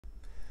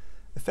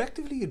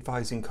Effectively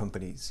advising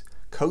companies,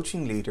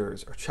 coaching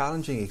leaders, or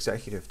challenging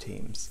executive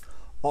teams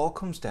all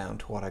comes down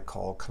to what I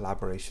call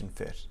collaboration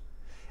fit.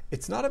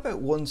 It's not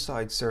about one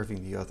side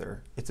serving the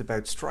other, it's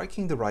about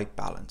striking the right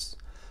balance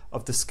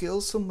of the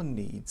skills someone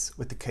needs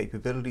with the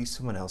capabilities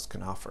someone else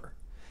can offer.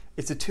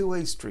 It's a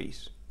two-way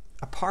street,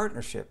 a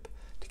partnership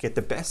to get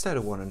the best out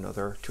of one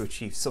another to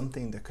achieve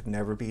something that could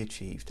never be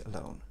achieved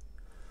alone.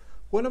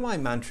 One of my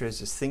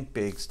mantras is think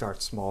big,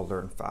 start small,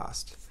 learn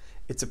fast.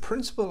 It's a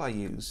principle I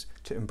use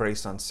to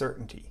embrace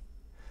uncertainty.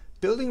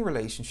 Building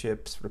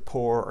relationships,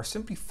 rapport, or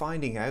simply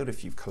finding out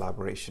if you've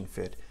collaboration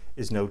fit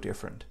is no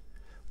different.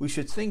 We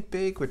should think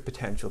big with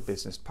potential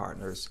business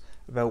partners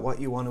about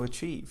what you want to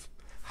achieve,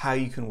 how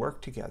you can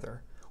work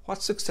together,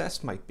 what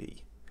success might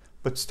be.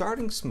 But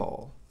starting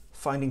small,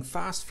 finding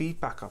fast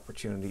feedback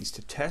opportunities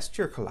to test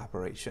your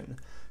collaboration,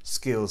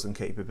 skills and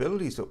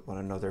capabilities with one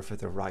another for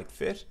the right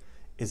fit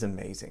is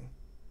amazing.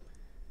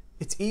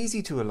 It's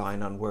easy to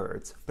align on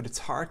words, but it's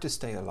hard to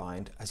stay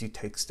aligned as you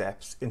take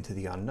steps into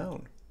the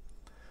unknown.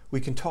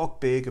 We can talk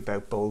big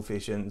about bold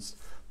visions,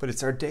 but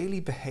it's our daily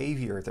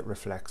behaviour that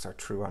reflects our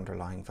true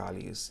underlying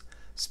values,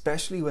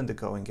 especially when the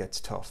going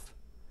gets tough.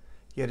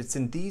 Yet it's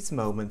in these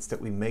moments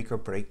that we make or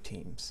break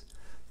teams,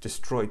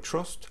 destroy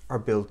trust, or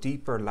build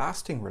deeper,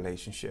 lasting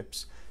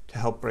relationships to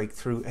help break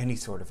through any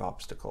sort of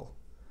obstacle.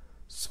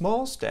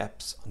 Small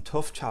steps on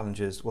tough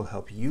challenges will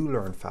help you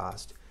learn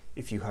fast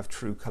if you have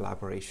true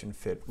collaboration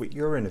fit with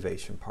your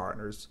innovation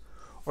partners,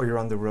 or you're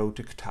on the road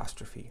to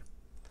catastrophe.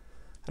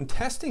 And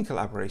testing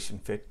collaboration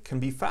fit can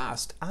be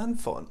fast and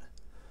fun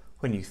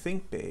when you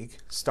think big,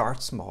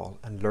 start small,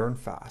 and learn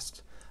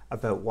fast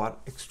about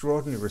what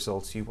extraordinary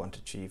results you want to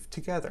achieve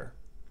together.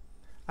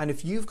 And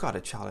if you've got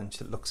a challenge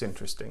that looks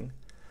interesting,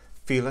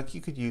 feel like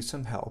you could use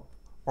some help,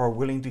 or are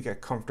willing to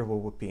get comfortable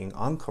with being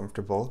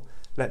uncomfortable,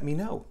 let me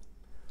know.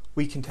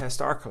 We can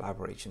test our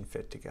collaboration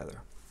fit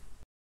together.